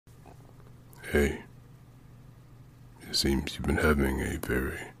Hey, it seems you've been having a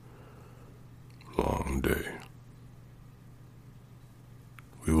very long day.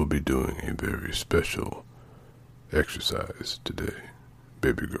 We will be doing a very special exercise today,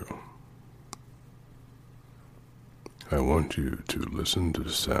 baby girl. I want you to listen to the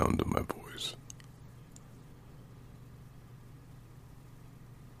sound of my voice.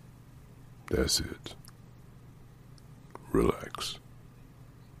 That's it. Relax.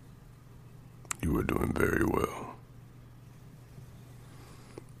 You are doing very well.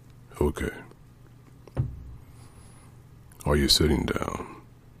 Okay. Are you sitting down?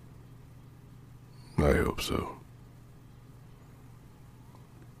 I hope so.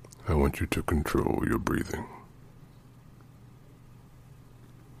 I want you to control your breathing.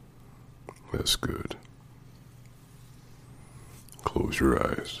 That's good. Close your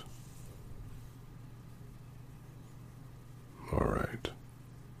eyes. All right.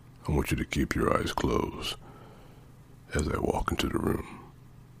 I want you to keep your eyes closed as I walk into the room.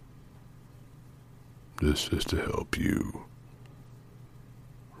 This is to help you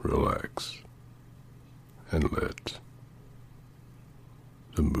relax and let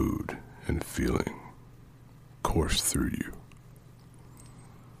the mood and feeling course through you.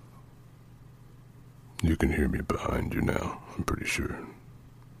 You can hear me behind you now, I'm pretty sure.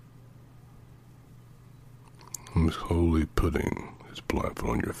 I'm slowly putting this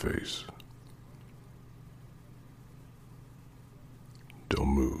blindfold on your face. Don't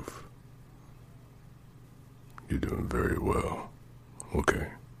move. You're doing very well. Okay.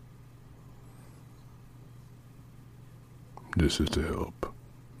 This is to help.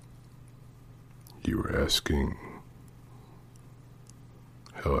 You were asking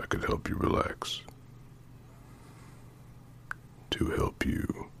how I could help you relax. To help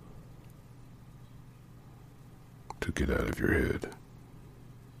you to get out of your head.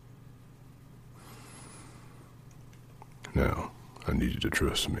 Now, I need you to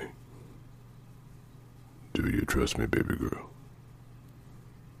trust me. Do you trust me, baby girl?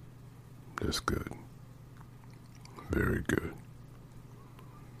 That's good. Very good.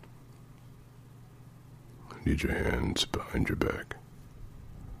 I need your hands behind your back.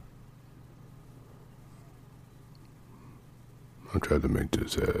 I'll try to make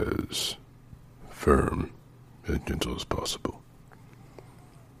this as firm and gentle as possible.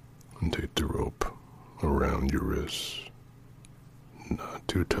 And take the rope around your wrists. Not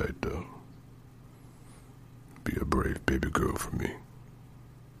too tight though. Be a brave baby girl for me,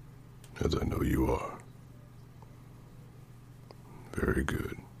 as I know you are. Very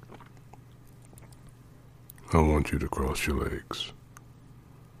good. I want you to cross your legs.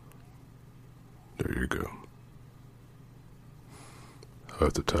 There you go. I'll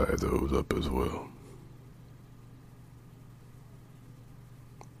have to tie those up as well.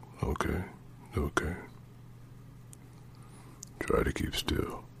 Okay. Try to keep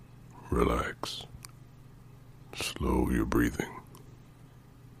still. Relax. Slow your breathing.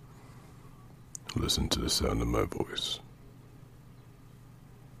 Listen to the sound of my voice.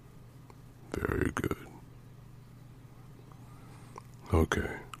 Very good. Okay.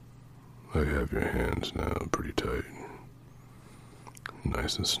 I have your hands now pretty tight.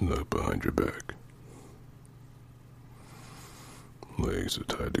 Nice and snug behind your back. Legs are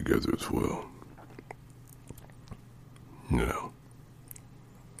tied together as well. Now,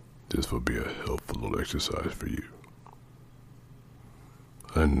 this will be a helpful little exercise for you.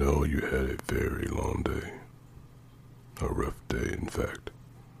 I know you had a very long day. A rough day, in fact.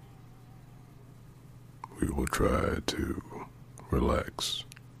 We will try to relax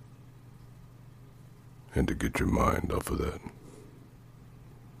and to get your mind off of that.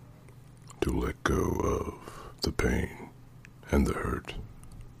 To let go of the pain and the hurt.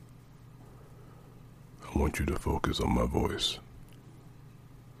 I want you to focus on my voice.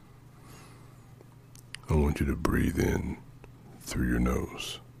 I want you to breathe in through your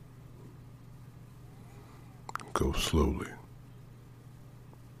nose. Go slowly.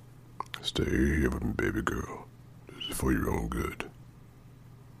 Stay here with me, baby girl. This is for your own good.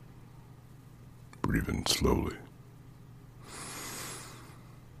 Breathe in slowly.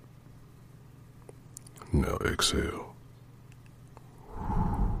 Now exhale.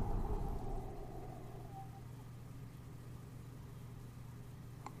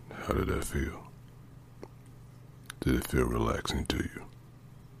 How did that feel? Did it feel relaxing to you?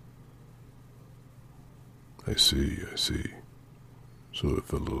 I see. So it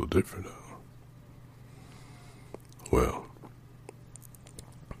felt a little different, huh? Well,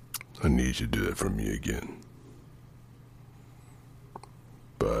 I need you to do that for me again.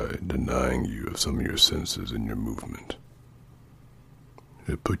 By denying you of some of your senses and your movement.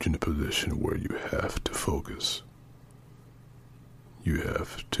 It puts you in a position where you have to focus. You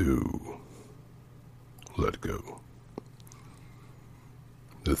have to let go.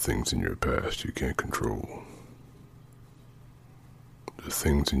 The things in your past you can't control. The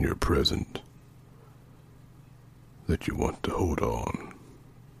things in your present that you want to hold on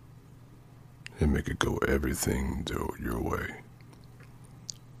and make it go everything your way.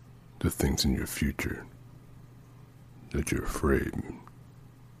 The things in your future that you're afraid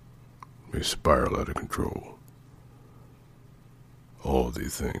may spiral out of control. All of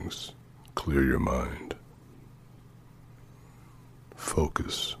these things, clear your mind.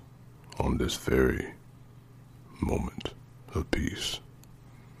 Focus on this very moment of peace.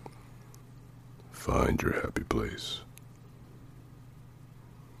 Find your happy place.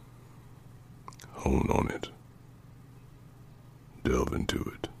 Hone on it. Delve into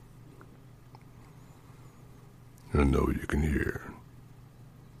it. I know you can hear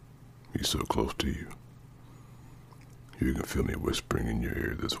me so close to you. You can feel me whispering in your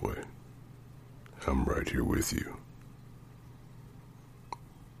ear this way. I'm right here with you.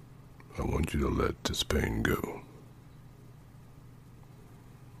 I want you to let this pain go.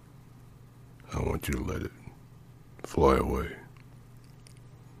 I want you to let it fly away.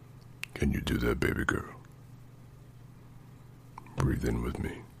 Can you do that, baby girl? Breathe in with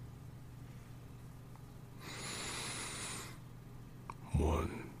me.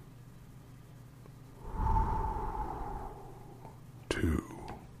 1, 2.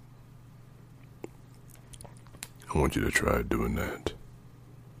 I want you to try doing that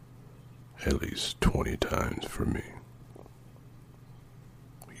at least 20 times for me.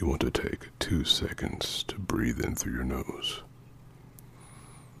 You want to take 2 seconds to breathe in through your nose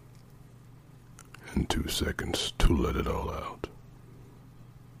and 2 seconds to let it all out.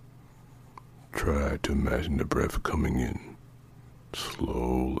 Try to imagine the breath coming in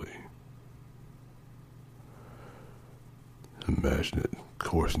slowly. Imagine it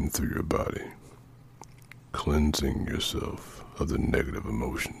coursing through your body, cleansing yourself of the negative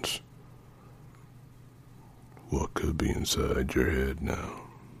emotions. What could be inside your head now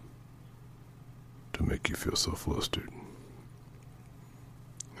to make you feel so flustered?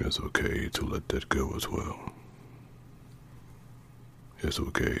 It's okay to let that go as well. It's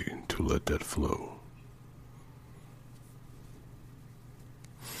okay to let that flow.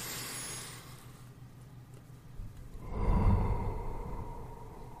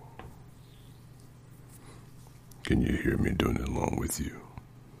 Can you hear me doing it along with you?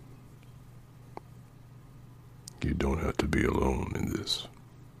 You don't have to be alone in this.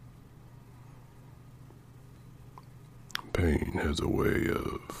 Pain has a way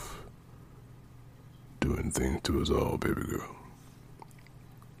of doing things to us all, baby girl.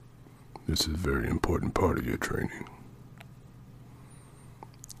 This is a very important part of your training.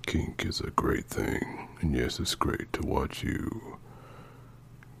 Kink is a great thing, and yes, it's great to watch you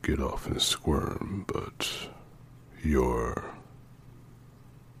get off and squirm, but your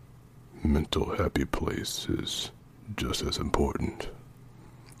mental happy place is just as important.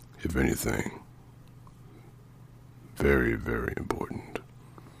 If anything, very, very important.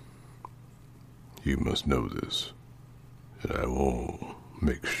 You must know this, and I will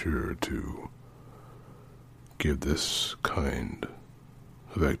make sure to give this kind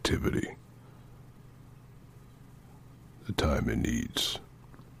of activity the time it needs.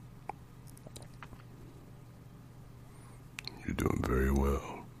 You're doing very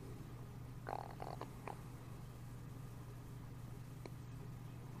well.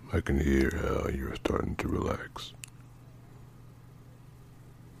 I can hear how you're starting to relax.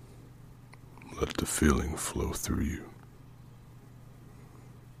 Let the feeling flow through you.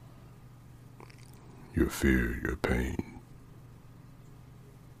 Your fear, your pain,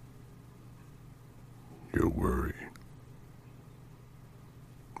 your worry,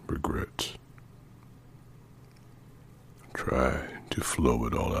 regrets. Try to flow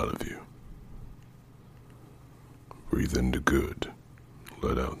it all out of you. Breathe in the good,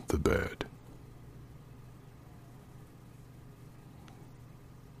 let out the bad.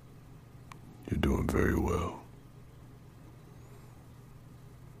 You're doing very well.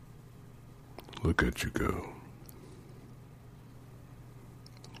 Look at you go.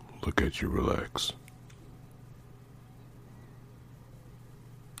 Look at you relax.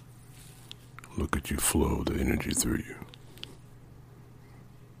 Look at you flow the energy through you.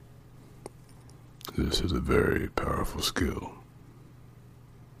 This is a very powerful skill.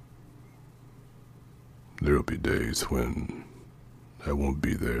 There will be days when I won't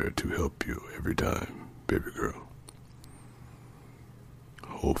be there to help you every time, baby girl.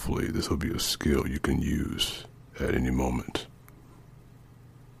 Hopefully this will be a skill you can use at any moment.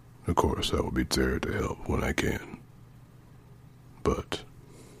 Of course, I will be there to help when I can. But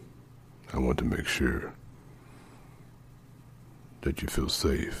I want to make sure that you feel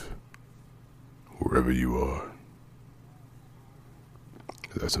safe wherever you are.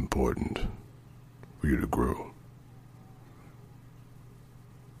 That's important for you to grow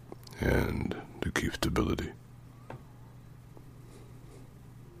and to keep stability.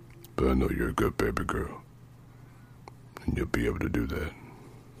 But I know you're a good baby girl, and you'll be able to do that.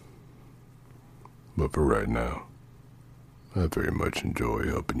 But for right now, I very much enjoy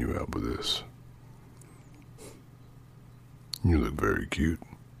helping you out with this. You look very cute,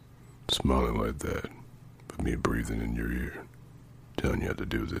 smiling like that, with me breathing in your ear, telling you how to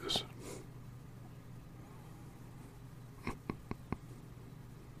do this. You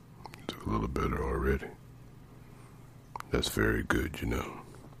look a little better already. That's very good, you know.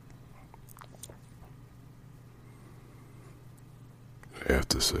 I have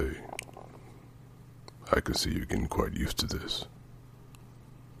to say, I can see you getting quite used to this.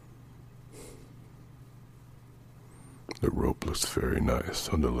 The rope looks very nice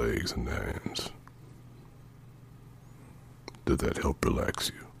on the legs and the hands. Does that help relax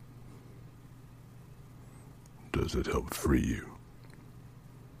you? Does it help free you?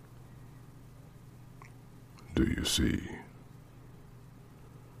 Do you see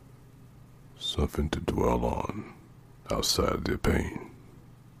something to dwell on outside of the pain?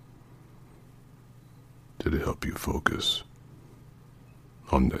 Did it help you focus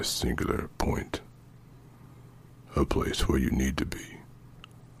on that singular point, a place where you need to be?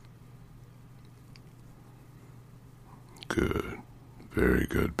 Good, very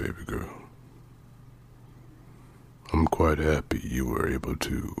good, baby girl. I'm quite happy you were able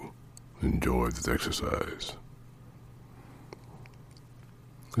to enjoy this exercise.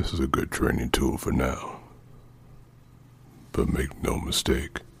 This is a good training tool for now, but make no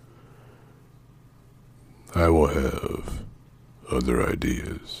mistake, I will have other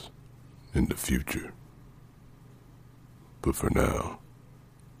ideas in the future. But for now,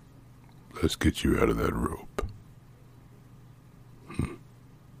 let's get you out of that rope.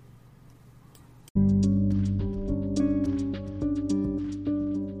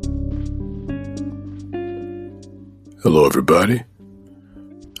 Hello, everybody.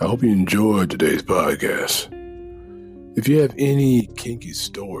 I hope you enjoyed today's podcast. If you have any kinky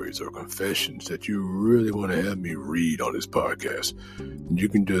stories or confessions that you really want to have me read on this podcast, you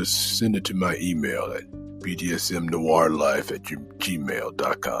can just send it to my email at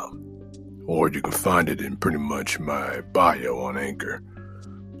bdsmnoirlife@gmail.com. Or you can find it in pretty much my bio on Anchor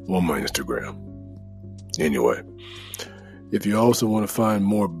or my Instagram. Anyway, if you also want to find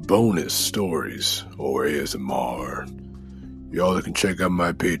more bonus stories or ASMR, y'all can check out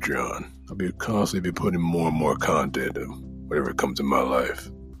my Patreon. I'll be constantly putting more and more content of whatever comes in my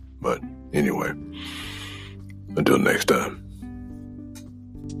life. But anyway, until next time.